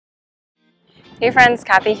Hey friends,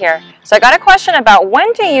 Kathy here. So I got a question about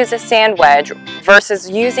when to use a sand wedge versus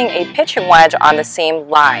using a pitching wedge on the same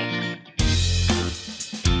lie.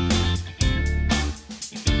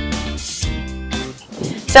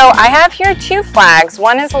 So I have here two flags.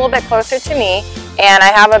 One is a little bit closer to me, and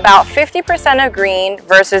I have about 50% of green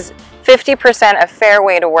versus 50% of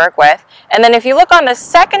fairway to work with. And then if you look on the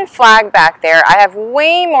second flag back there, I have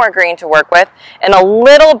way more green to work with and a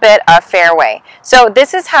little bit of fairway. So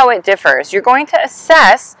this is how it differs. You're going to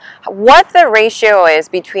assess what the ratio is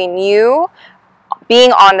between you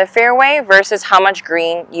being on the fairway versus how much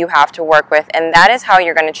green you have to work with, and that is how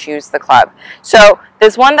you're going to choose the club. So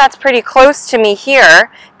this one that's pretty close to me here,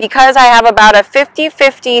 because I have about a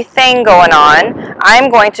 50-50 thing going on, I'm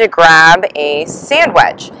going to grab a sand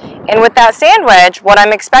wedge. And with that sand wedge, what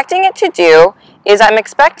I'm expecting it to do is I'm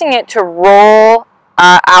expecting it to roll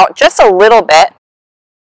out just a little bit,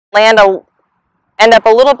 end up a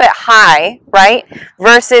little bit high, right?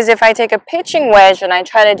 Versus if I take a pitching wedge and I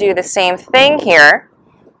try to do the same thing here,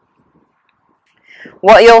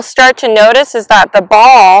 what you'll start to notice is that the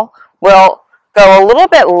ball will go a little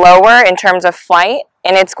bit lower in terms of flight,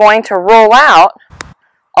 and it's going to roll out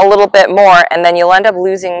a little bit more, and then you'll end up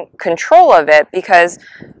losing control of it because,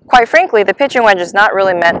 quite frankly, the pitching wedge is not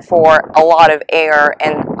really meant for a lot of air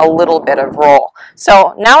and a little bit of roll.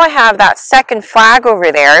 So now I have that second flag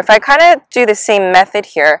over there. If I kind of do the same method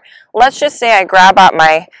here, let's just say I grab out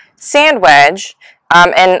my sand wedge,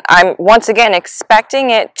 and I'm once again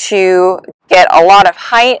expecting it to get a lot of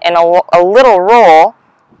height and a little roll.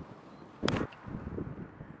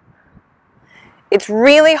 It's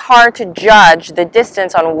really hard to judge the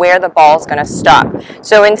distance on where the ball is going to stop.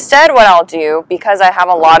 So instead what I'll do, because I have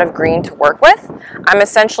a lot of green to work with, I'm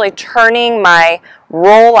essentially turning my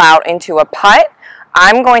roll out into a putt.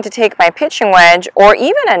 I'm going to take my pitching wedge or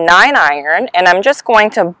even a 9-iron, and I'm just going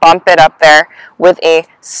to bump it up there with a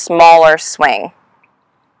smaller swing.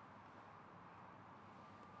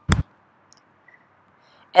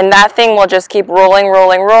 And that thing will just keep rolling,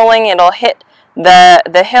 rolling, rolling. It'll hit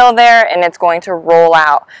the hill there, and it's going to roll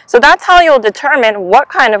out. So that's how you'll determine what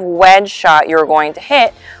kind of wedge shot you're going to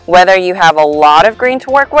hit, whether you have a lot of green to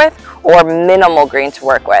work with or minimal green to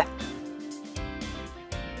work with.